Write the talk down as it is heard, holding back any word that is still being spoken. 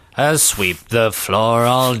I sweep the floor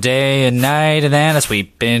all day and night, and then I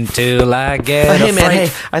sweep until I get Hey, a man, fright.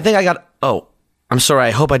 hey, I think I got... Oh, I'm sorry.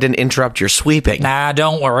 I hope I didn't interrupt your sweeping. Nah,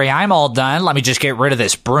 don't worry. I'm all done. Let me just get rid of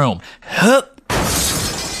this broom. Oh,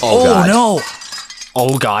 God. No.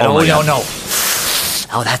 Oh, God. Oh, Oh, my God. no.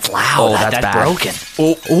 Oh, that's loud. Oh, that's bad. broken.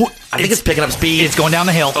 Oh, I think it's picking up speed. It's going down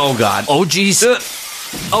the hill. Oh, God. Oh, jeez.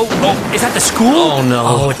 Oh, is that the school? Oh, no.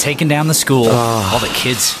 Oh, it's taking down the school. All the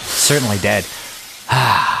kids certainly dead.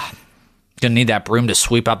 Gonna need that broom to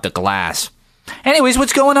sweep up the glass. Anyways,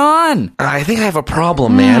 what's going on? I think I have a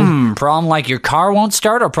problem, man. Problem like your car won't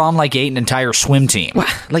start, or problem like you ate an entire swim team?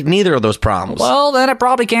 Like neither of those problems. Well, then I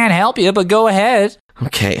probably can't help you, but go ahead.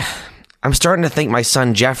 Okay. I'm starting to think my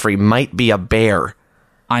son Jeffrey might be a bear.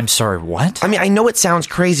 I'm sorry, what? I mean, I know it sounds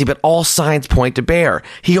crazy, but all signs point to bear.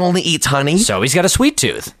 He only eats honey. So he's got a sweet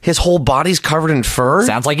tooth. His whole body's covered in fur.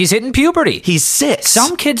 Sounds like he's hitting puberty. He's 6.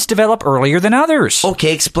 Some kids develop earlier than others.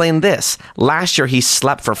 Okay, explain this. Last year he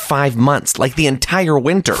slept for 5 months, like the entire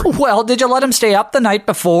winter. Well, did you let him stay up the night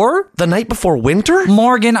before? The night before winter?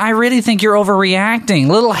 Morgan, I really think you're overreacting.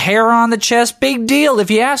 Little hair on the chest, big deal. If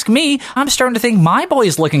you ask me, I'm starting to think my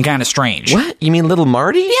boy's looking kind of strange. What? You mean little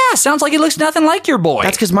Marty? Yeah, sounds like he looks nothing like your boy.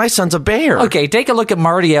 That's because my son's a bear. Okay, take a look at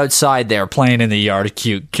Marty outside there playing in the yard.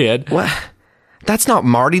 Cute kid. What? That's not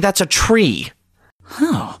Marty, that's a tree.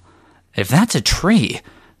 If that's a tree,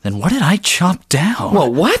 then what did I chop down?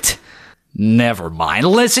 Well, what? Never mind.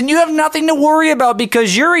 Listen, you have nothing to worry about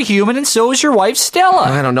because you're a human and so is your wife, Stella.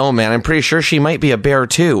 I don't know, man. I'm pretty sure she might be a bear,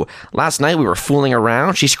 too. Last night we were fooling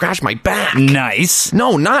around. She scratched my back. Nice.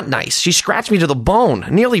 No, not nice. She scratched me to the bone.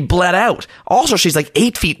 Nearly bled out. Also, she's like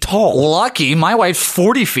 8 feet tall. Lucky, my wife's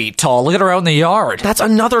 40 feet tall. Look at her out in the yard. That's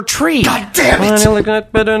another tree. God damn it.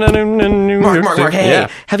 Mark, hey. Yeah.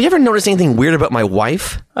 Have you ever noticed anything weird about my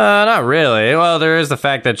wife? Not really. Well, there is the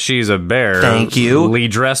fact that she's a bear. Thank you. Fully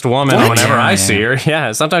dressed woman What? whenever I Yeah. see her.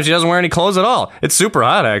 Yeah, sometimes she doesn't wear any clothes at all. It's super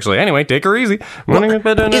hot, actually. Anyway, take her easy.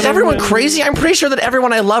 Is everyone crazy? I'm pretty sure that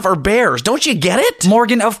everyone I love are bears. Don't you get it?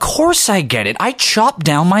 Morgan, of course I get it. I chopped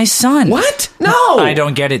down my son. What? No! I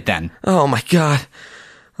don't get it then. Oh, my God.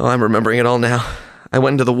 Oh, I'm remembering it all now. I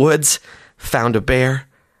went into the woods, found a bear,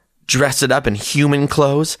 dressed it up in human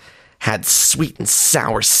clothes, had sweet and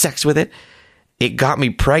sour sex with it. It got me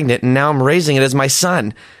pregnant, and now I'm raising it as my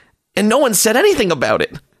son. And no one said anything about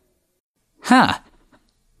it. Huh.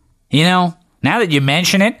 You know, now that you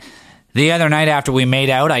mention it, the other night after we made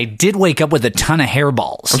out, I did wake up with a ton of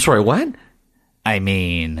hairballs. I'm sorry, what? I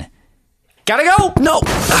mean, gotta go. No!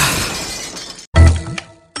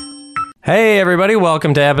 Hey, everybody.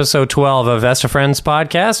 Welcome to episode 12 of Vesta Friends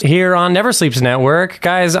podcast here on Never Sleeps Network.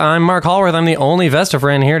 Guys, I'm Mark Hallworth. I'm the only Vesta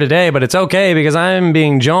friend here today, but it's okay because I'm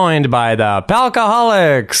being joined by the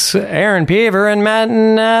Palcaholics, Aaron Peaver and Matt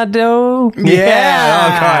Nadeau. Yeah.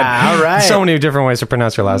 Oh, God. All right. So many different ways to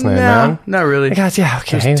pronounce your last name, No, man. not really. Guys, yeah,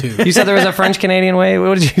 okay. There's two. You said there was a French-Canadian way?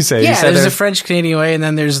 What did you say? Yeah, you said there's a French-Canadian way, and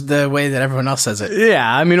then there's the way that everyone else says it. Yeah,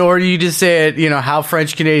 I mean, or you just say it, how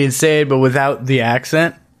French-Canadians say it, but without the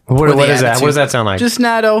accent. What Or the is that? attitude. What does that sound like? Just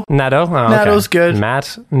Nadeau. Nadeau? Oh, okay. Nadeau's good.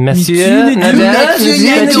 Matt? Monsieur? Nadeau?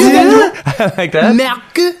 I like that.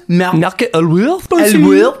 Marc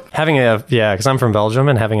Elwil? Having because I'm from Belgium,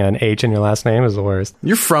 and having an H in your last name is the worst.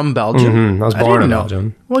 You're from Belgium? I was born in didn't know.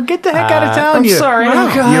 Belgium. Well, get the heck out of town, I'm you. sorry. Wow.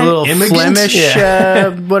 Oh, God. You little Immigrant?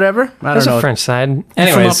 Flemish, whatever. I There's don't know. a French side. You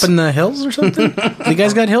Anyways. from up in the hills or something? You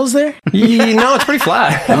guys got hills there? No, it's pretty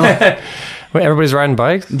flat. Wait, everybody's riding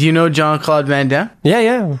bikes? Do you know Jean-Claude Van Damme?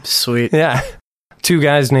 Yeah. Sweet. Yeah. Two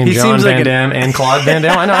guys named He John seems Van like Damme and Claude Van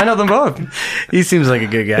Damme. I know them both. He seems like a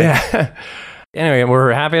good guy. Yeah. Anyway,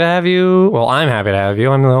 we're happy to have you. Well, I'm happy to have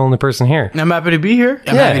you. I'm the only person here. I'm happy to be here.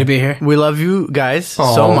 I'm happy to be here. We love you guys so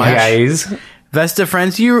Oh, much. guys. Vesta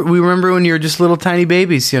friends, we remember when you were just little tiny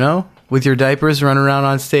babies, with your diapers running around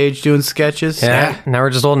on stage doing sketches. Yeah. Now we're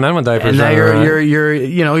just old men with diapers. And now running around.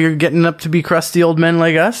 you're getting up to be crusty old men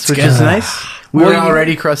like us, which is nice. We were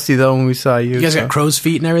already crusty though when we saw you. You guys got crow's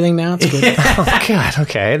feet and everything now? It's good. Oh, God.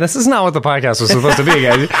 Okay. This is not what the podcast was supposed to be,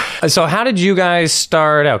 guys. So how did you guys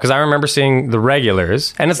start out? Because I remember seeing the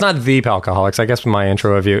regulars, and it's not the Palcaholics, I guess, with my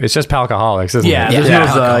intro of you. It's just Palcaholics, isn't Yeah, it? there's Yeah.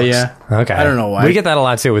 no Yeah. Okay. I don't know why. We get that a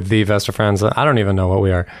lot, too, with the Vesta Friends. I don't even know what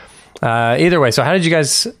we are. Either way, so how did you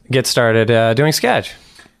guys get started doing sketch?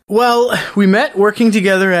 Well, we met working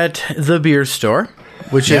together at the beer store,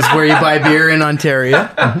 which is where you buy beer in Ontario.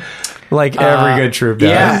 Like every good troupe does.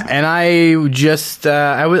 Yeah, and I just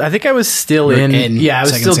I think I was still in. Yeah, I was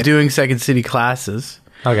Second still City. doing Second City classes.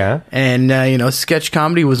 Okay. And, sketch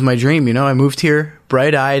comedy was my dream. I moved here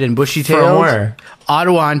bright-eyed and bushy-tailed. From where?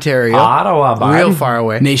 Ottawa, Ontario. Ottawa, bud. Real far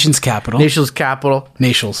away. Nation's capital. Nation's capital.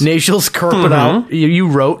 Nationals. Nationals Corporal. You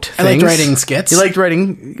wrote things. I liked writing skits. You liked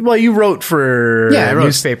writing... Well, you wrote for I wrote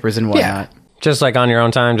newspapers and whatnot. Just like on your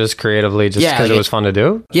own time, just creatively, just Yeah, because like it was fun to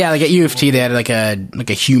do? Yeah, like at U of T, they had like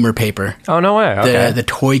a humor paper. Oh, no way. Okay. The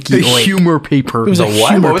Toiki The Oik. humor paper. It was a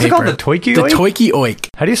what? humor What was it paper. called? The Toiki The Oik? Toiki Oik.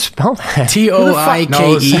 How do you spell that?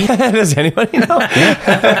 Toike. Does anybody know?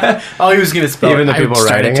 Oh, he was going to spell Even it. the people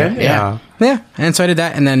started writing to, it? Yeah. And so I did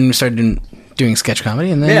that, and then started doing sketch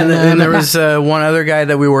comedy, and then Yeah, and there was one other guy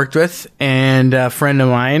that we worked with, and a friend of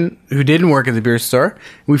mine who didn't work at the beer store.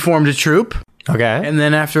 We formed a troupe, Okay. and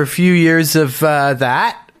then after a few years of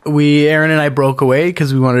that, Aaron and I broke away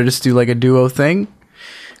because we wanted to just do like a duo thing,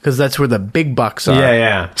 because that's where the big bucks are.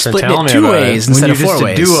 yeah. So Split tell it me 2 about it. ways When instead you're of just 4 a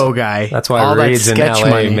ways. duo guy. That's why all that Reed's in sketch LA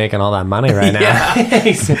money. making all that money right now. Yeah.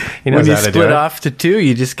 he knows When how you to do split it. off to 2,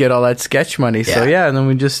 you just get all that sketch money. So Yeah. and then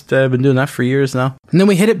we just been doing that for years now. And then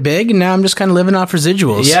we hit it big, and now I'm just kind of living off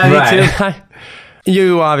residuals. Right.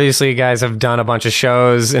 You obviously guys have done a bunch of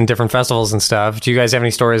shows in different festivals and stuff. Do you guys have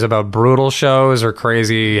any stories about brutal shows or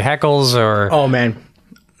crazy heckles or? Oh man,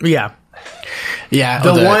 yeah. Yeah.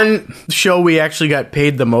 The one show we actually got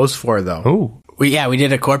paid the most for, though. Ooh. We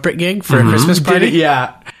did a corporate gig for a Christmas party.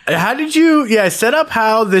 Yeah. How did you? Yeah, set up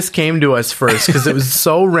how this came to us first, because it was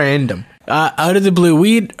so random. Out of the blue,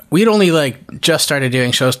 we'd only like just started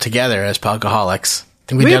doing shows together as Palcoholics.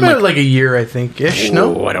 I think We we'd had done about like a year, I think, ish.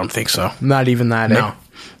 no, No, I don't think so. not even that. No. Eh?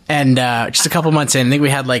 And just a couple months in, I think we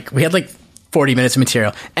had like 40 minutes of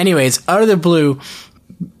material. Anyways, out of the blue,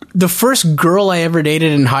 the first girl I ever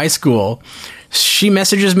dated in high school, she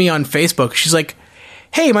messages me on Facebook. She's like,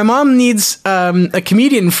 "Hey, my mom needs a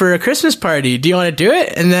comedian for a Christmas party. Do you want to do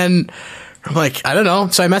it?" And then I'm like, "I don't know."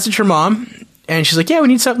 So I messaged her mom, and she's like, "Yeah, we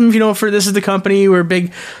need something, for this is the company. We're a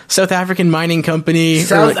big South African mining company."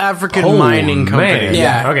 South African mining company. man.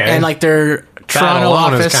 Yeah. Okay. And like their That Toronto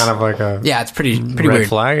alone office. is kind of like a Yeah, it's pretty red weird.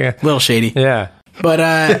 flag. Yeah. A little shady. Yeah. But,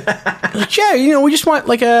 like, yeah, we just want,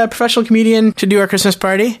 like, a professional comedian to do our Christmas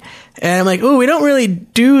party. And I'm like, "Oh, we don't really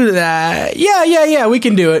do that." Yeah, we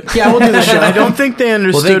can do it. Yeah, we'll do the show. I don't think they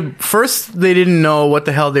understood. First, they didn't know what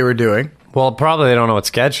the hell they were doing. Well, probably they don't know what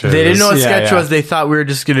sketch is. They didn't know what Yeah, sketch yeah. was. They thought we were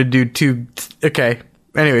just going to do 2. Okay.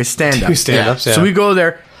 Anyway, stand up. 2 stand-ups. Yeah. So we go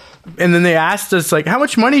there, and then they asked us, like, "How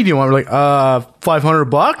much money do you want?" We're like,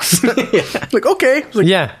 $500. Like, okay. Like,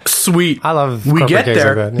 Yeah. sweet. I love We corporate get gigs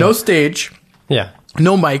there. like that, yeah. No stage, Yeah.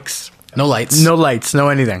 no mics, No lights. no lights, no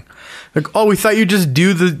anything. Like, "Oh, we thought you just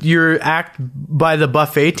do your act by the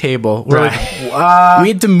buffet table." We're like, We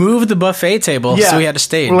had to move the buffet table, so we had a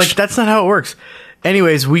stage. We're like, "That's not how it works."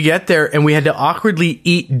 Anyways, we get there and we had to awkwardly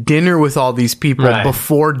eat dinner with all these people Right.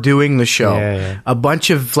 before doing the show. Yeah. A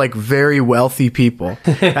bunch of like very wealthy people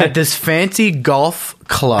at this fancy golf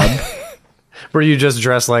club. Were you just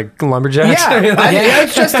dressed like lumberjacks? Yeah,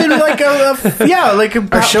 it's just in like a show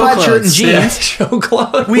plaid shirt and clothes. jeans. Show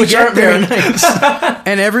clothes. We Which get aren't very there, nice.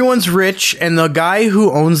 and everyone's rich, and the guy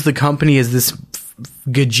who owns the company is this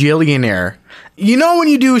gajillionaire. You know, when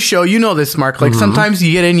you do a show, you know this, Mark. Like, sometimes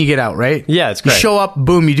you get in, you get out, right? Yeah, it's You great. show up,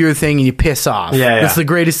 boom, you do your thing, and you piss off. Yeah. It's the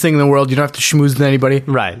greatest thing in the world. You don't have to schmooze with anybody.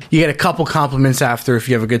 Right. You get a couple compliments after if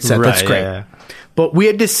you have a good set. That's Right, great. yeah. But we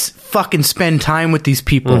had to fucking spend time with these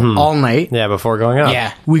people all night. Yeah, before going up.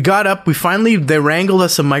 Yeah. We got up. They wrangled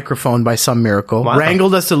us a microphone by some miracle. Wow.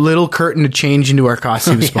 Wrangled us a little curtain to change into our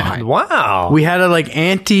costumes behind. Wow. We had a like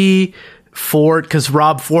anti-Ford because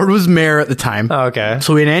Rob Ford was mayor at the time. Oh, okay.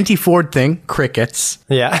 So we had an anti-Ford thing, crickets.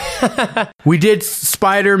 Yeah. We did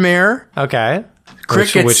Spider Mayor, Okay.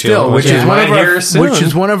 crickets which still, which you is one might of hear our, soon. which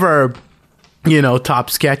is one of our, top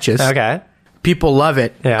sketches. Okay. People love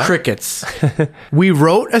it. Yeah. Crickets. We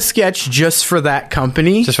wrote a sketch just for that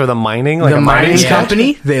company, Just for the mining, like the a mining mining sketch?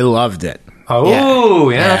 company. They loved it. Oh,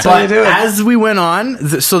 yeah, that's how you do it. As we went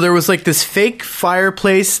on, so there was like this fake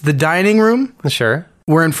fireplace, the dining room. Sure.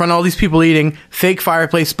 We're in front of all these people eating. Fake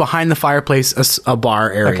fireplace, behind the fireplace, a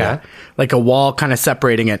bar area. Okay. Like a wall kind of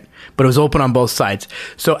separating it, but it was open on both sides.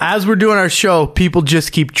 So as we're doing our show, people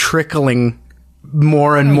just keep trickling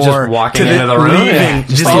more and more. Just walking to into the room. leaving, Yeah.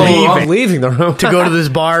 just I'm leaving the room. to go to this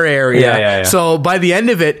bar area. Yeah. So by the end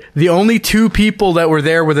of it, the only 2 people that were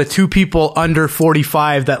there were the 2 people under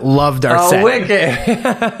 45 that loved our set.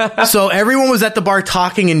 wicked. So everyone was at the bar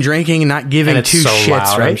talking and drinking and not giving And it's 2 so shits,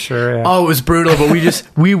 loud, right? I'm sure, yeah. Oh, it was brutal. But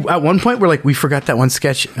we at one point we're like, we forgot that one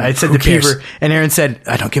sketch. I said to cares? Peter, and Aaron said,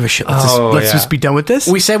 "I don't give a shit. Let's Oh, just yeah. just be done with this."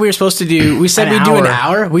 We said we were supposed to do. We said An we'd do an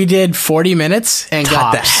hour. hour. We did 40 minutes and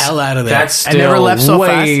got the Tops. hell out of there. That's And they were still left so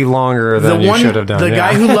way fast. longer than you should have done. The yeah.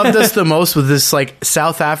 guy who loved us the most was this like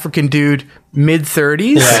South African dude,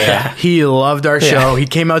 mid-30s. Yeah. He loved our show. He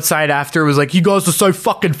came outside after, was like, "You guys are so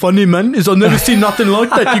fucking funny, man. I've never seen nothing like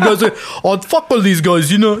that. You guys are, I'd fuck all these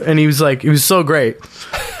guys, you know." And he was like, it was so great.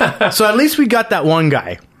 So at least we got that one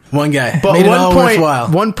guy. One guy. But Made it all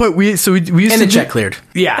worthwhile. one point we used And to the do- check cleared.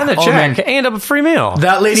 Yeah. And the Oh, check man. and a free meal.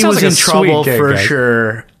 That lady Sounds was like in a trouble sweet gig, for guys.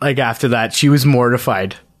 sure. Like after that, she was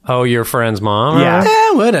mortified. Oh, your friend's mom?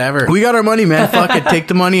 Yeah. Whatever. We got our money, man. Fuck it. Take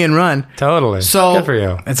the money and run. Totally. So- good for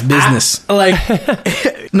you. It's business.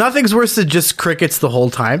 Like, nothing's worse than just crickets the whole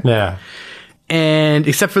time. Yeah. And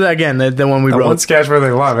except for that, again, the one we One wrote. sketch where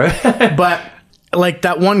they love it. But like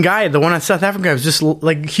that one guy, the one on South Africa, was just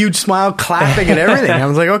like huge smile, clapping and everything. I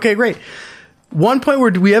was like, okay, great. One point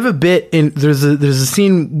where we have a bit in there's a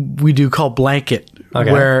scene we do called Blanket,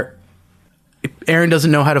 Okay. where Aaron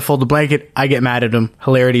doesn't know how to fold a blanket. I get mad at him.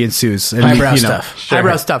 Hilarity ensues. And, Eyebrow stuff. Sure.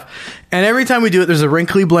 Eyebrow stuff. And every time we do it, there's a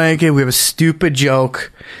wrinkly blanket. We have a stupid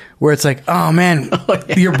joke where it's like, "Oh man,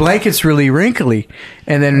 your blanket's really wrinkly."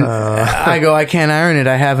 And then I go, "I can't iron it.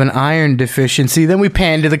 I have an iron deficiency." Then we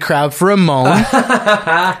pan to the crowd for a moan.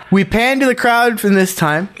 We pan to the crowd from this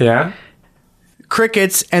time. Yeah.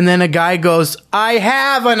 Crickets, and then a guy goes, "I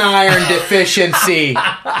have an iron deficiency."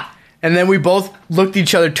 And then we both looked at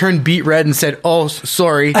each other, turned beet red, and said, "Oh,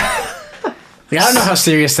 sorry." Like, I don't know how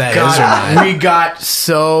serious that is or God,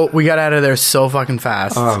 not. we got out of there so fucking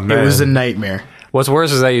fast. Oh, man. It was a nightmare. What's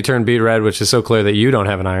worse is that you turn beet red, which is so clear that you don't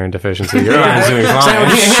have an iron deficiency. Your iron's doing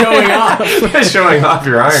fine. Showing off. Showing off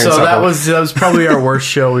your iron. So that was probably our worst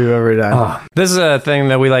show we've ever done. This is a thing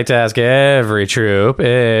that we like to ask every troupe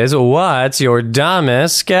is, what's your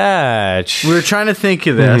dumbest sketch? We were trying to think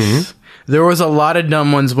of this. There was a lot of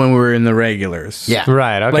dumb ones when we were in the regulars. Yeah.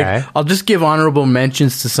 Right, okay. Like, I'll just give honorable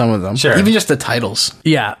mentions to some of them. Sure. Even just the titles.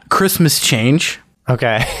 Yeah. Christmas Change,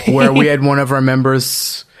 Okay. where we had one of our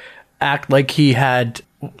members act like he had...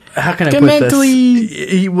 How can I put Mentally-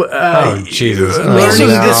 this? Oh, Jesus.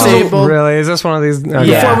 learning disabled. Really? Is this one of these?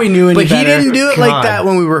 Okay. Before we knew any But he better. didn't do it like God. that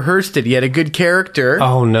when we rehearsed it. He had a good character.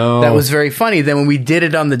 Oh, no. That was very funny. Then when we did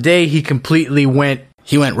it on the day, he completely went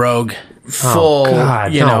He went rogue. full.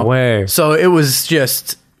 God, you no know, way. So it was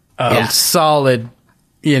just a Yeah. solid,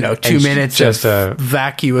 2 minutes just of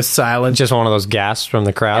vacuous silence. just one of those gasps from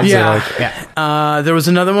the crowd. Yeah. They're like, There was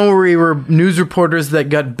another one where we were news reporters that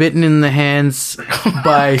got bitten in the hands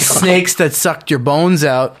by snakes that sucked your bones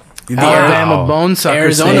out. The Alabama bone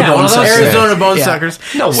suckers. Arizona thing. bone suckers. Arizona bone Yeah. suckers.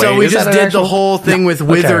 No So way. we Is just that an did actual- the whole thing with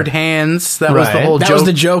withered hands. That was the Right. whole That joke. was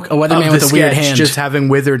the joke. A of weatherman with a weird sketch, hand. just having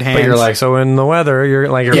withered hands. but you're like, so in the weather, you're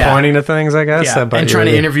Yeah. pointing to things, I guess. yeah, but and trying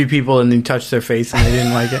to you're- interview people and then touch their face and they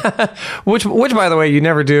didn't like it. Which, by the way, you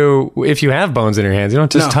never do if you have bones in your hands. You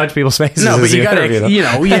don't just No. touch people's faces. No, but as you interview them.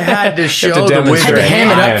 gotta, you had to show the demonstrate. withered Had to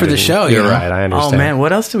ham it hand. up for the show, you You're know? right. I understand. Oh man,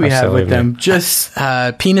 what else do we have Absolutely. with them? Just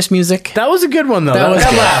Penis music. that was a good one though. That was that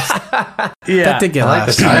good. laughed. Yeah, That did get I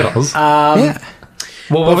like the lost. titles. Yeah.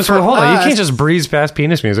 Well, hold on. You us- can't just breeze past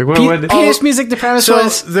penis music. What, Penis music, the premise So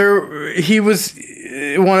was... he was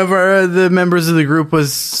one of the members of the group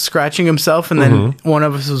was scratching himself, and then one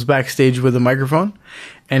of us was backstage with a microphone,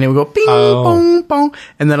 and it would go bing bong bong,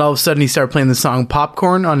 and then all of a sudden he started playing the song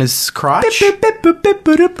 "Popcorn" on his crotch.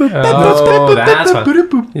 Oh, that's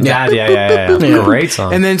fun. Yeah. Great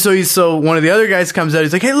song. And then so one of the other guys comes out.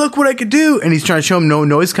 He's like, "Hey, look what I could do!" And he's trying to show him no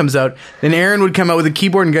noise comes out. Then Aaron would come out with a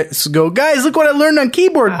keyboard and go, "Guys, look what I learned on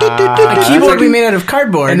keyboard." A keyboard we made out of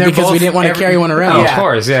cardboard And they're because we both- didn't want to carry one around. Oh, of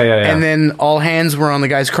course. Yeah. And then all hands were on the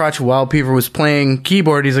guy's crotch while Peter was playing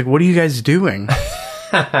keyboard. He's like, "What are you guys doing?"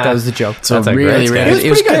 That was the joke. So That's a really, great really, sketch. it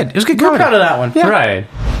was good. It was good. We're comedy. proud of that one. Right.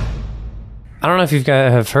 I don't know if you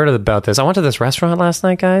guys have heard about this. I went to this restaurant last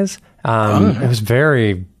night, guys. It was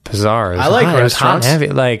very bizarre. It was I like hot. It was hot and restaurants. heavy.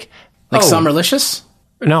 Like Summerlicious?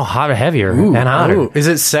 no, heavier and hotter. Ooh, is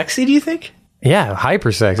it sexy? Do you think? Yeah,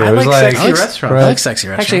 hyper sexy. I It was like sexy I like- restaurants. I like sexy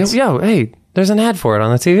restaurants. Actually, hey, there's an ad for it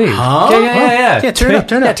on the TV. Huh? Yeah. Yeah, turn it up,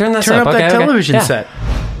 turn it up. Turn that Turn up. up Okay, that okay. television Yeah. set.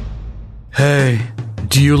 Hey,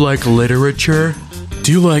 do you like literature?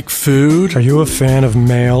 Do you like food? Are you a fan of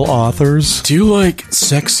male authors? Do you like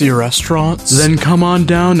sexy restaurants? Then come on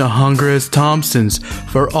down to Hunger's Thompson's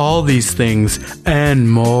for all these things and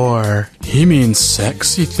more. He means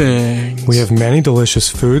sexy things. We have many delicious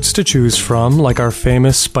foods to choose from, like our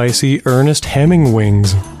famous spicy Ernest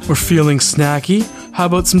Hemingwings. We're feeling snacky? How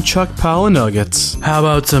about some Chuck Palahniuk nuggets? How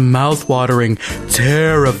about some mouth-watering,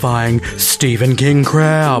 terrifying Stephen King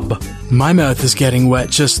crab? My mouth is getting wet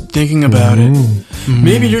just thinking about it.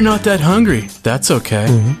 Maybe you're not that hungry. That's okay.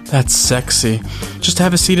 That's sexy. Just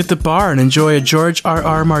have a seat at the bar and enjoy a George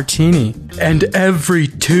R.R. martini. And every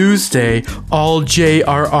Tuesday, all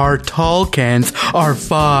J.R.R. tall cans are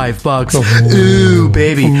 $5. Ooh,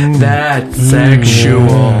 baby, that's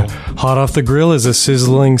sexual. Hot off the grill is a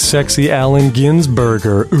sizzling, sexy Allen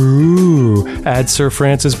Ginsberger. Ooh. Add Sir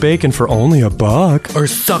Francis Bacon for only $1. Or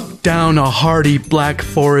suck down a hearty Black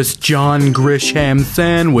Forest John Grisham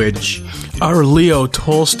sandwich. Our Leo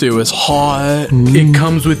Tolstoy is hot. It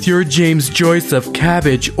comes with your James Joyce of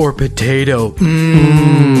cabbage or potato.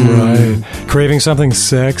 Right. Craving something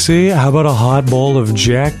sexy? How about a hot bowl of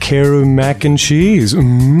Jack Carew mac and cheese?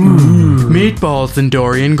 Meatballs and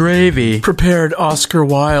Dorian gravy. Prepared Oscar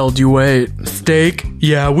Wilde, you wait. Steak?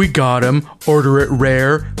 Yeah, we got 'em. Order it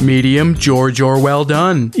rare, medium, George or well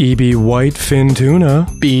done. E.B. Whitefin tuna.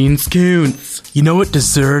 Beans Coons. You know what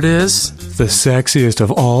dessert is? The sexiest of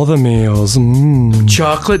all the meals.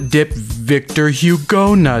 Chocolate dip Victor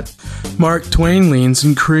Hugo nut. Mark Twain leans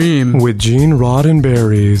and cream. With Gene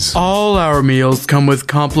Roddenberries. All our meals come with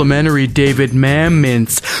complimentary David Mam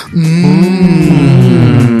mints.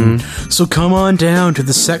 So come on down to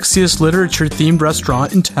the sexiest literature-themed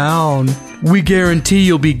restaurant in town. We guarantee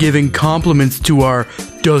you'll be giving compliments to our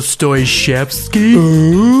Dostoyevsky.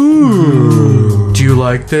 Ooh. Do you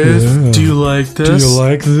like this? Yeah. Do you like this? Do you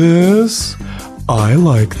like this? I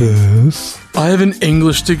like this. I have an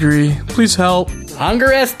English degree. Please help.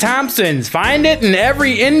 Hunger S. Thompson's. Find it in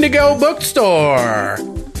every Indigo bookstore.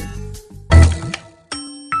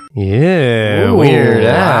 Yeah, weird.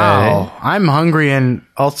 Wow. I'm hungry, and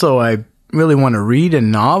also I really want to read a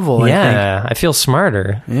novel. Yeah, I feel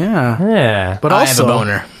smarter. I think. Yeah. Yeah. But I also, have a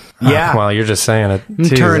boner. Yeah. Well, you're just saying it. I'm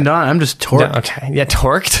turned on. I'm just torqued. Okay. Yeah,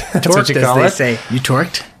 torqued. That's Torqued, what you as call they it. say. You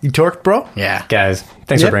torqued? You torqued, bro? Yeah. Guys,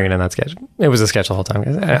 thanks Yep. for bringing in that sketch. It was a sketch the whole time,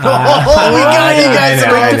 guys. We got you guys to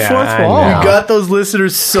break the fourth wall. I know. You got those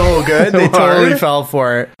listeners so good. They totally fell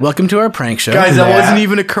for it. Welcome to our prank show. Guys, that wasn't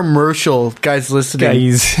even a commercial. Guys, listening.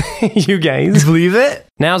 Guys, you guys. Believe it?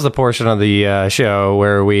 Now's the portion of the show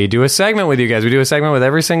where we do a segment with you guys. We do a segment with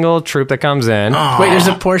every single troop that comes in. Wait, there's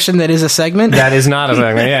a portion that is a segment? That is not a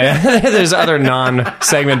segment. Yeah. There's other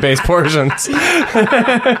non-segment based portions.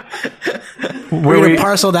 We're going to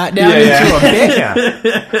parcel that down into a bit?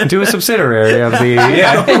 Yeah. Do a subsidiary of the.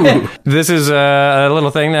 Yeah. This is a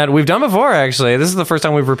little thing that we've done before, actually. This is the first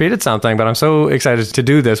time we've repeated something, but I'm so excited to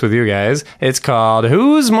do this with you guys. It's called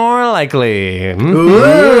Who's More Likely?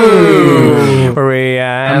 Ooh. Where we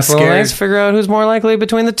ask little scared. things to figure out who's more likely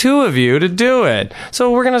between the two of you to do it.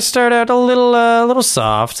 So we're going to start out a little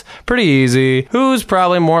soft, pretty easy. Who's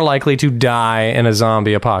probably more likely to die in a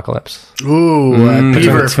zombie apocalypse? Ooh,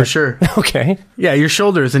 Beaver for sure. Okay. Yeah, your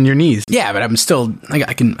shoulders and your knees. Yeah, but I'm still,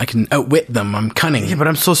 I can outwit them. I'm cunning. Yeah, but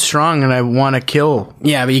I'm so strong and I want to kill.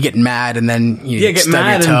 Yeah, but you get mad and then you Yeah, get stub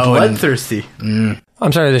mad your and toe bloodthirsty.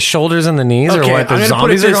 I'm sorry, the shoulders and the knees are what the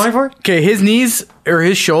zombies are going for? Okay, his knees or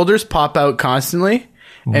his shoulders pop out constantly,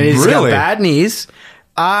 and he's got Really? bad knees.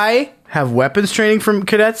 I have weapons training from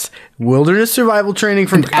cadets, wilderness survival training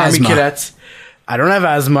from And Army asthma. cadets. I don't have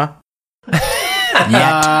asthma.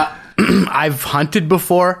 I've hunted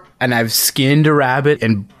before, and I've skinned a rabbit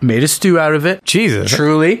and made a stew out of it. Jesus.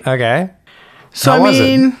 Truly. Okay. So, How was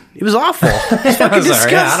it? it was awful. It's fucking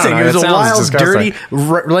Sorry, yeah, I don't disgusting. know. It was It a sounds wild, disgusting.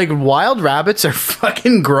 dirty, like wild rabbits are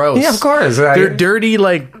fucking gross. Yeah, of course. They're dirty,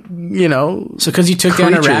 like, you know. So because you took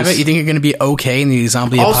down a Creatures. rabbit, you think you're going to be okay in the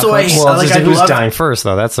zombie Also, apocalypse? Well, like, just I'd who's love- dying first,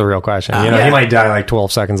 though? That's the real question. He yeah. might die like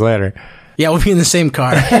 12 seconds later. Yeah, we'll be in the same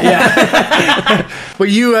car. But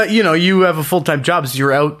you have a full-time job, so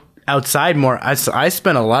you're outside more. I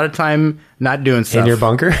spent a lot of time not doing stuff. In your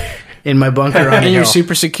bunker? In my bunker on the In your hill.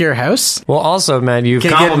 super secure house? Well, also, man, you've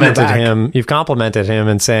Can't get in the complimented back. him. You've complimented him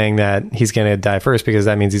in saying that he's going to die first because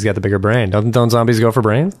that means he's got the bigger brain. Don't zombies go for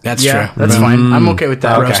brains? That's Yeah, true. that's fine. I'm okay with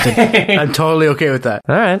that. Okay. I'm totally okay with that.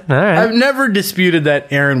 All right. I've never disputed that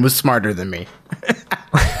Aaron was smarter than me.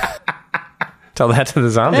 Tell that to the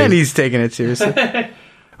zombies. And he's taking it seriously.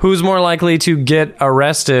 Who's more likely to get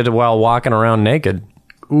arrested while walking around naked?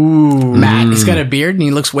 Matt, he's got a beard and he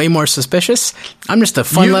looks way more suspicious. I'm just a You've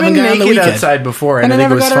fun-loving been guy on the naked weekend. outside before, And and I I think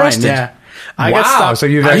never it was got fine. arrested. Yeah, I Wow, got stopped. so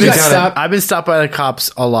you've I actually got done it. stopped. I've been stopped by the cops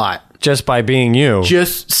a lot. Just by being you.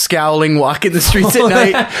 Just scowling, walking the streets at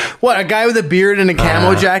night. What, a guy with a beard and a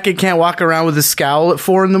camo jacket can't walk around with a scowl at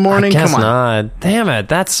 4 in the morning? Guess Come on. not. Damn it.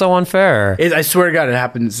 That's so unfair. I swear to God, it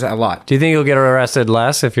happens a lot. Do you think you'll get arrested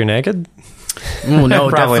less if you're naked? Oh, no,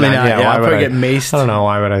 Probably definitely not. Yeah, why I'll would probably I get maced. I don't know.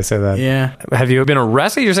 Why would I say that? Yeah. Have you been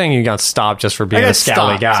arrested? You're saying you got stopped just for being I a got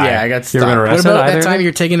scowly stopped. guy. Yeah, I got You ever been stopped. What arrested? about either that of time you?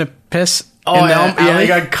 you're taking a piss? Oh, in the yeah, I alley?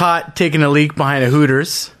 got caught taking a leak behind a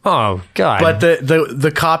Hooters. Oh God! But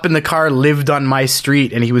the cop in the car lived on my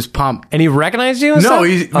street, and he was pumped. and he recognized you? And No, stuff?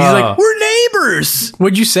 he's Oh. like, we're neighbors.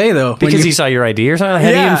 What'd you say though? because he saw your ID or something. How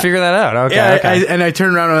do you Yeah. even figure that out? Okay, Yeah, okay. and I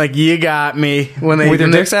turned around and I'm like, you got me. When they With your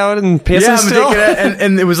when they- dicks out and pissing Yeah, I'm still. taking it,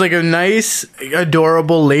 and it was like a nice,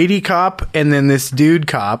 adorable lady cop, and then this dude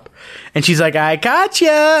cop, and she's like, "I got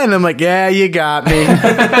ya," and I'm like, "Yeah, you got me."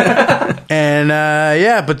 And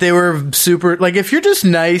yeah, but they were super. Like, if you're just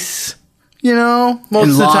nice, you know, most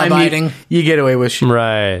And of the time law-abiding. you get away with shit.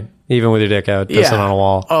 Right. Even with your dick out, pissing Yeah. on a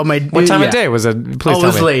wall. Oh, my- What time yeah. of day was it? Please Oh, it tell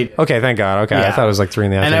was me. late. Okay, thank God. Okay, I Yeah. thought it was like 3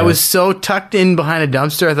 in the afternoon. And I was so tucked in behind a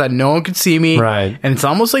dumpster, I thought no one could see me. Right. And it's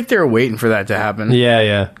almost like they were waiting for that to happen.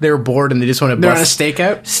 Yeah. They were bored and they just want to They're on a bust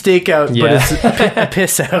stakeout, stakeout, Yeah. but it's a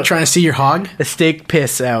piss out. trying to see your hog. A steak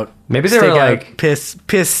piss out. Maybe they were Steak out, like- piss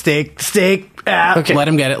steak. Ah, Okay. Let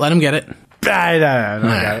him get it. Let him get it. I don't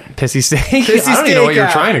got it. Pissy steak. Pissy I don't even know what you're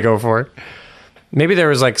steak, trying to go for. Maybe there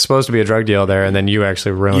was like supposed to be a drug deal there, and then you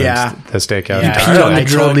actually ruined Yeah. the stakeout. Yeah, peed on the I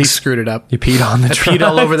totally drugs. screwed it up. You peed on the I peed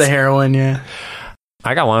all over the heroin. Yeah.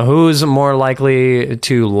 I got one. Who's more likely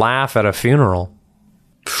to laugh at a funeral?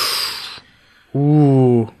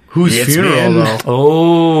 Ooh, whose It's funeral me. though?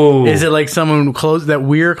 Oh, Is it like someone close that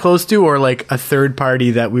we're close to, or like a third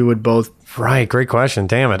party that we would both? right? Great question.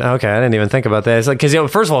 Damn it. Okay, I didn't even think about that. It's like because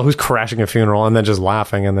first of all, who's crashing a funeral and then just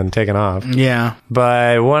laughing and then taking off? Yeah.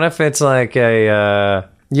 But what if it's like a?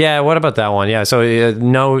 Yeah, what about that one? Yeah, so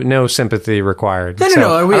no sympathy required. No.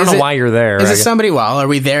 So, Are we, I don't is know it- why you're there. Is I it guess. somebody? Well, are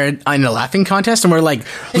we there in a laughing contest, and we're like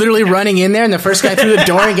literally running in there, and the first guy through the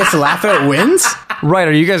door and gets to laugh out wins? Right?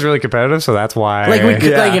 Are you guys really competitive? So that's why. Like we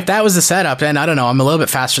could, Yeah. like if that was the setup, then I don't know. I'm a little bit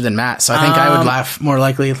faster than Matt, so I think I would laugh more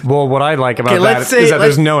likely. Well, what I like about Okay, that let's say- is that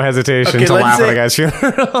there's let's- no hesitation okay, to let's laugh at say- a guy's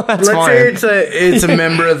funeral. That's Let's fine. say it's a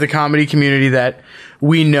member of the comedy community that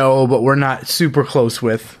we know, but we're not super close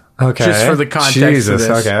with. Okay. Just for the context Jesus. of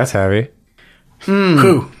this. Okay, that's heavy.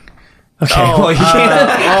 Who? Okay. well, you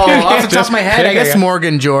can't. Off the top of my head, I guess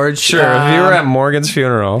Morgan George. Sure. If you were at Morgan's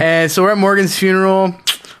funeral, And so we're at Morgan's funeral.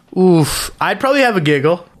 Oof. I'd probably have a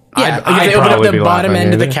giggle. Yeah, I'd because they open up probably the be bottom laughing,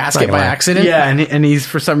 end of the either. casket Not by gonna lie. accident. Yeah, and he's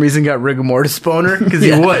for some reason got rigor mortis boner because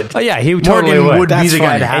Yeah. he would. oh yeah, he totally Morgan would That's be the guy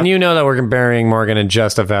funny. to have. And you know that we're burying Morgan in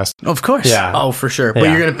just a vest. Of course. Yeah. Oh, for sure. But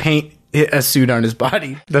Yeah. you're gonna paint a suit on his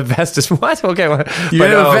body. The vest is what? Okay, what? You're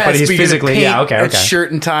but, gonna oh, vest, but he's you're gonna physically paint yeah. Okay, a okay.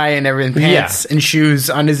 shirt and tie and everything, Yeah. pants and shoes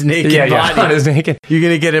on his naked Yeah, body. yeah. On his naked. You're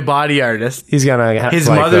gonna get a body artist. He's gonna. Have, His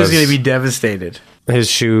like, mother's those- gonna be devastated. his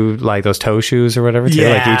shoe, like those toe shoes or whatever. Too.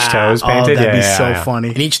 Like each toe is painted. Oh, that'd be yeah, so yeah. funny.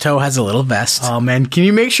 And each toe has a little vest. Oh man, can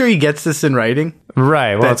you make sure he gets this in writing?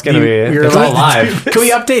 Right. Well, That it's gonna you- be. you're It's all allowed to live. Can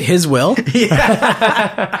we update his will?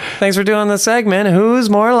 Thanks for doing the segment. Who's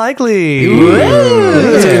more likely?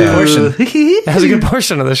 That's a good portion. That was a good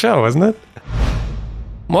portion of the show, wasn't it?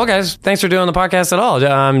 Well, guys, thanks for doing the podcast at all.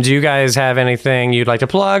 Do you guys have anything you'd like to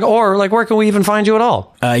plug, or like where can we even find you at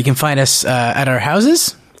all? You can find us at our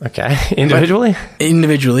houses Okay, individually.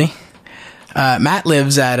 individually. Matt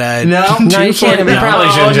lives at No, No, you can't. We probably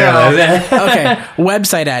shouldn't share that. okay,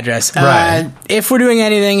 website address. Right. If we're doing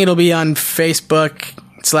anything, it'll be on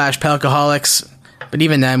Facebook/Pelcaholics. But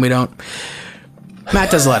even then, we don't.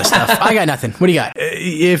 Matt does a lot of stuff. I got nothing. What do you got?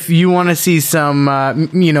 If you want to see some,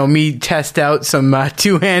 me test out some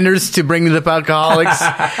two-handers to bring to the alcoholics,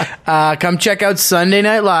 come check out Sunday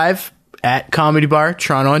Night Live at Comedy Bar,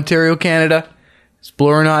 Toronto, Ontario, Canada. It's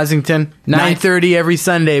Bloor and Ossington, 9:30 every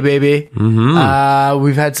Sunday, baby. Mm-hmm.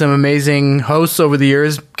 We've had some amazing hosts over the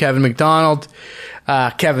years: Kevin McDonald,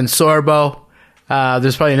 Kevin Sorbo.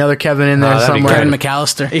 There's probably another Kevin in there that'd be somewhere. Kevin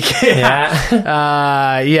McAllister.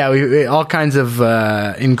 Yeah. We all kinds of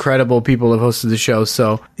incredible people have hosted the show,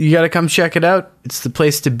 so you got to come check it out. It's the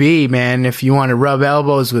place to be, man. If you want to rub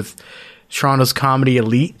elbows with Toronto's comedy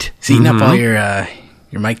elite, He's eating up all your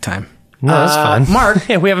mic time. No, that's fun. Mark.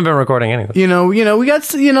 Yeah, we haven't been recording anything. we got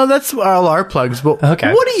that's all our plugs. But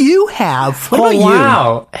Okay. what do you have? What about you?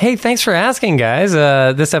 Wow. Hey, thanks for asking, guys.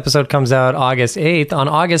 This episode comes out August 8th. On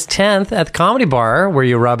August 10th at the Comedy Bar, where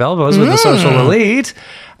you rub elbows with the social elite,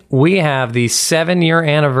 we have the 7-year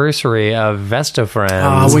anniversary of Vesta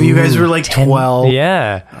Friends. When you guys were like 12,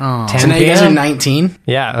 Yeah. 10 So now you guys PM. are 19.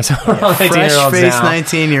 Yeah. So we're all 19-year-olds fresh-faced now.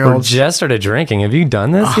 19-year-olds. We just started drinking. Have you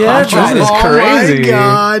done this yet? tried This is it. crazy. Oh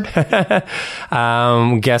my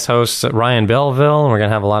god! Guest host Ryan Belleville, and we're going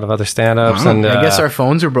to have a lot of other stand-ups. And I guess our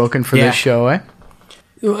phones are broken for Yeah. this show, eh?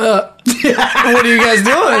 what are you guys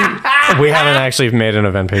doing? We haven't actually made an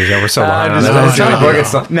event page yet. We're so behind on just- that. no, It's trying to no, book no. it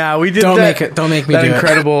stuff. Now we did Don't that. make me that do it.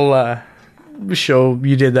 incredible show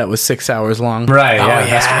you did that was 6 hours long. Right, Oh, yeah.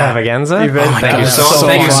 yeah. Extravaganza. Event- Thank you that so, was so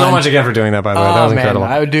thank you so fun. much again for doing that, by the way. That Oh was man, incredible.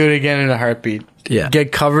 I would do it again in a heartbeat. Yeah.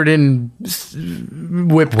 Get covered in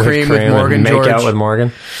whipped cream with and Morgan make George. out with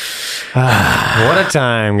Morgan. What a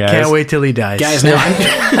time, guys. Can't wait till he dies. Guys,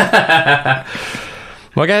 now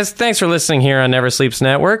Well, guys, thanks for listening here on Never Sleeps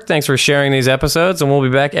Network. Thanks for sharing these episodes, and we'll be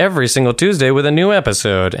back every single Tuesday with a new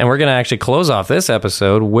episode. And we're going to actually close off this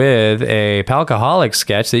episode with a Palcoholic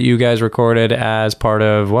sketch that you guys recorded as part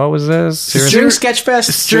of, what was this? String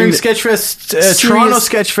Sketchfest. during Sketchfest, Toronto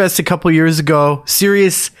Sketchfest a couple years ago,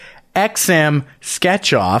 Sirius XM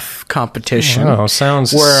Sketch Off competition. Oh,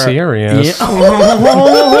 sounds Where- serious.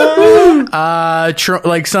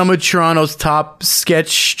 Like some of Toronto's top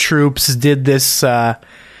sketch troops did this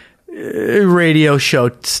radio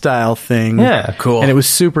show style thing. Yeah, cool. And it was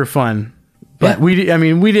super fun. But we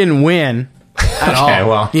didn't win at all. Okay,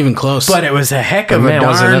 well. Even close. But it was a heck of a man,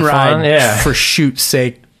 wasn't darn it fun? ride. Yeah. For shoot's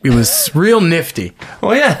sake, it was real nifty.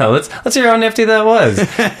 Well, yeah, let's hear how nifty that was.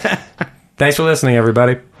 Thanks for listening,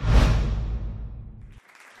 everybody.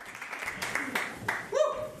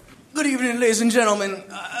 Good evening, ladies and gentlemen.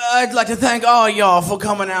 I'd like to thank all y'all for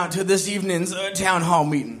coming out to this evening's town hall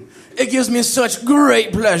meeting. It gives me such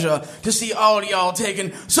great pleasure to see all y'all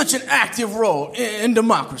taking such an active role in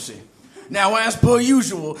democracy. Now, as per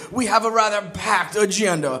usual, we have a rather packed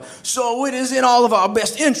agenda, so it is in all of our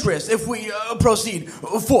best interest if we proceed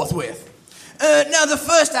forthwith. Now, the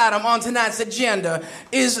first item on tonight's agenda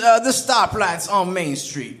is the stoplights on Main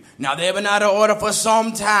Street. Now, they've been out of order for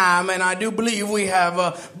some time, and I do believe we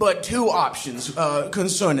have but two options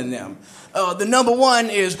concerning them. The number one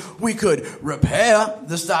is we could repair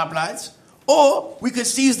the stoplights, or we could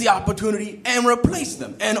seize the opportunity and replace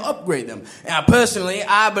them and upgrade them. Now, personally,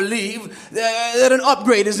 I believe that an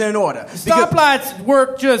upgrade is in order. Stoplights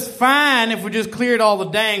work just fine if we just cleared all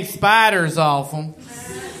the dang spiders off them.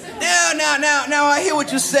 Now, I hear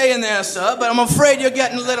what you're saying there, sir, but I'm afraid you're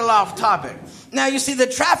getting a little off topic. Now, you see, the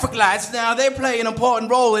traffic lights, now, they play an important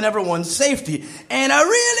role in everyone's safety. And I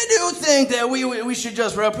really do think that we should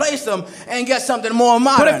just replace them and get something more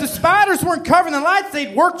modern. But if the spiders weren't covering the lights,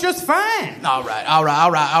 they'd work just fine. All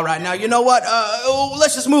right. Now, you know what?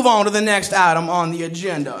 Let's just move on to the next item on the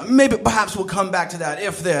agenda. Maybe perhaps we'll come back to that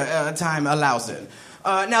if the time allows it.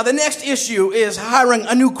 Now, the next issue is hiring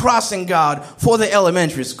a new crossing guard for the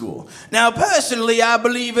elementary school. Now, personally, I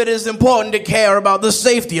believe it is important to care about the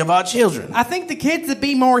safety of our children. I think the kids would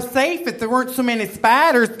be more safe if there weren't so many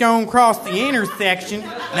spiders going across the intersection.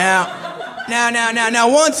 Now,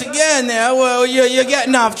 once again, there, well, you're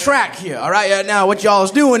getting off track here, all right? Now, what y'all is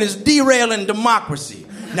doing is derailing democracy.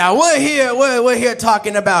 Now, we're here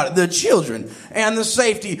talking about the children and the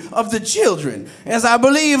safety of the children. As I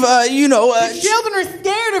believe, The children are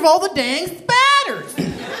scared of all the dang spiders.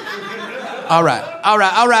 All right.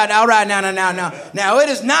 Now, it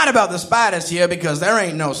is not about the spiders here because there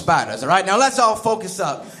ain't no spiders, all right? Now, let's all focus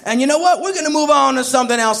up. And you know what? We're going to move on to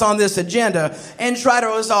something else on this agenda and try to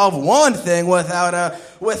resolve one thing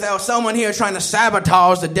without someone here trying to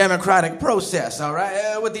sabotage the democratic process, all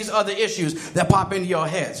right? With these other issues that pop into your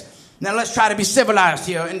heads. Now, let's try to be civilized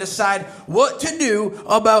here and decide what to do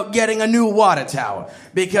about getting a new water tower.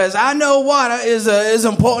 Because I know water is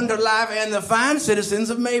important to life, and the fine citizens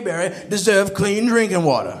of Mayberry deserve clean drinking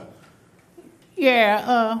water.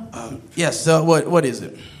 Yeah, Yes, sir. What is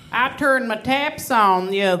it? I turned my taps on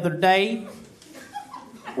the other day.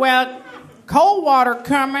 Well, cold water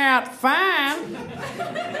come out fine.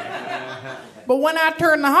 But when I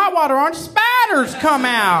turn the hot water on, spiders come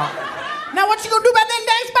out. Now, what you gonna do about them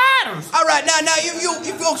dang spiders? All right, now,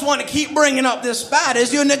 you folks want to keep bringing up the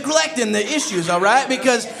spiders, you're neglecting the issues, all right?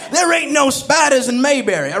 Because there ain't no spiders in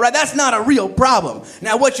Mayberry, all right? That's not a real problem.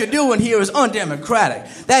 Now, what you're doing here is undemocratic.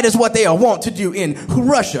 That is what they want to do in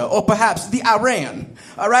Russia or perhaps the Iran.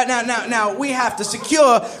 All right, now, we have to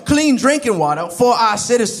secure clean drinking water for our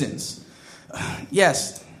citizens.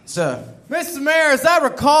 Yes, sir. Mr. Mayor, as I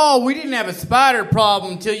recall, we didn't have a spider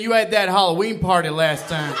problem until you had that Halloween party last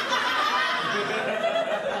time.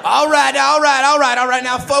 All right.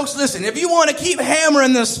 Now, folks, listen. If you want to keep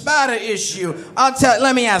hammering the spider issue,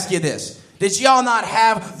 let me ask you this. Did y'all not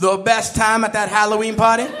have the best time at that Halloween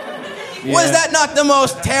party? Yeah. Was that not the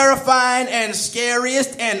most terrifying and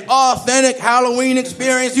scariest and authentic Halloween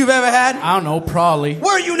experience you've ever had? I don't know, probably.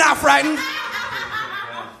 Were you not frightened?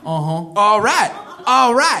 Uh-huh. All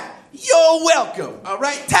right. You're welcome. All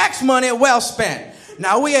right. Tax money well spent.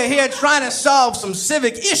 Now, we are here trying to solve some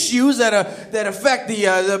civic issues that affect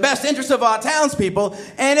the best interest of our townspeople,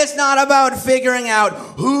 and it's not about figuring out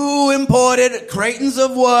who imported cratons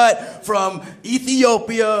of what from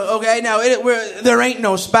Ethiopia, okay? Now, there ain't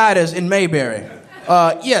no spiders in Mayberry.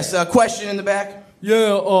 Yes, a question in the back?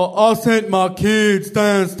 Yeah, I sent my kids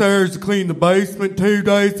downstairs to clean the basement 2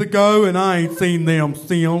 days ago, and I ain't seen them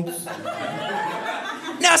since.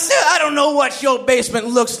 Now, sir, I don't know what your basement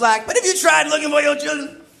looks like, but have you tried looking for your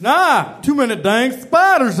children? Nah, too many dang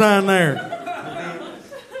spiders down there.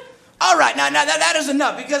 All right, now that is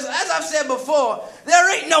enough, because as I've said before,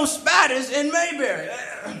 there ain't no spiders in Mayberry.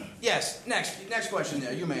 Yes, next question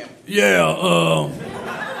there, you ma'am. Yeah,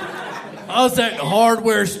 I was at the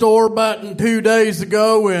hardware store about 2 days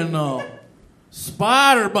ago, and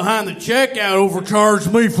spider behind the checkout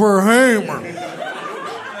overcharged me for a hammer.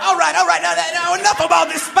 All right. Now enough about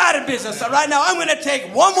this spider business, all right? Now, I'm going to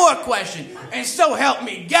take one more question, and so help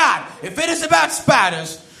me God, if it is about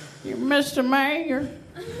spiders... Mr. Mayor?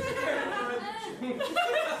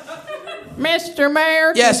 Mr.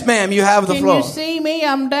 Mayor? Yes, ma'am, you have the floor. Can you see me?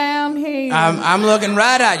 I'm down here. I'm looking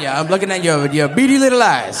right at you. I'm looking at your beady little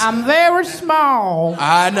eyes. I'm very small.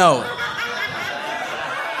 I know.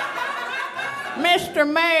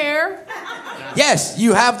 Mr. Mayor? Yes,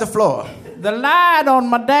 you have the floor. The light on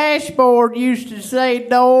my dashboard used to say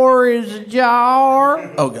door is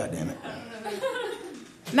ajar. Oh, God damn it.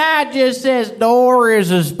 Now it just says door is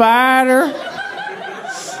a spider.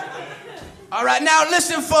 All right, now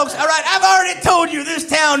listen, folks. All right, I've already told you this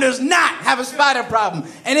town does not have a spider problem.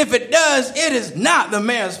 And if it does, it is not the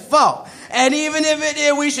mayor's fault. And even if it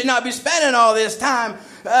did, we should not be spending all this time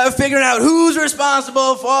figuring out who's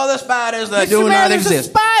responsible for the spiders that do not exist. There's a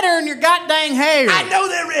spider in your goddamn hair. I know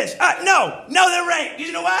there is. No, there ain't.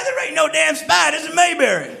 You know why? There ain't no damn spiders in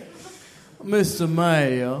Mayberry. Mr.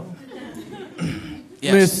 Mayor.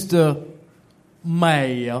 Yes. Mr.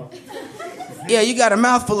 Mayor. Yeah, you got a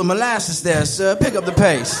mouthful of molasses there, sir. Pick up the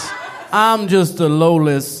pace. I'm just a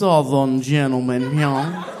lowly southern gentleman, you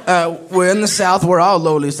know. We're in the South. We're all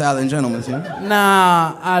lowly southern gentlemen, here.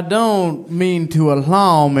 Nah, I don't mean to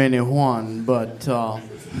alarm anyone, but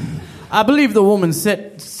I believe the woman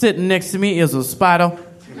sitting next to me is a spider.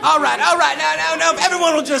 All right. Now,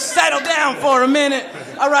 everyone will just settle down for a minute.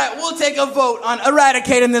 All right, we'll take a vote on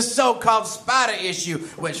eradicating this so-called spider issue,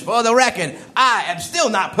 which, for the record, I am still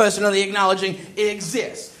not personally acknowledging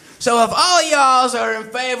exists. So if all y'alls are in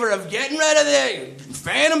favor of getting rid of the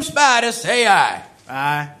phantom spiders, say aye.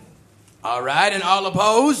 Aye. All right, and all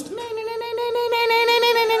opposed?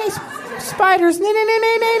 Spiders.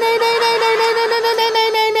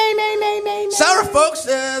 Sorry, folks,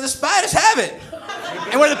 the spiders have it.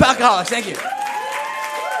 And we're the Palcoholics. Thank you.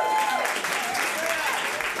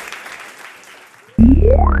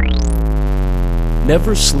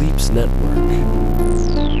 Never Sleeps Network.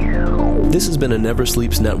 This has been a Never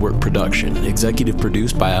Sleeps Network production, executive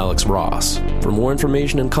produced by Alex Ross. For more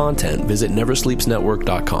information and content, visit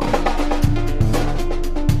neversleepsnetwork.com.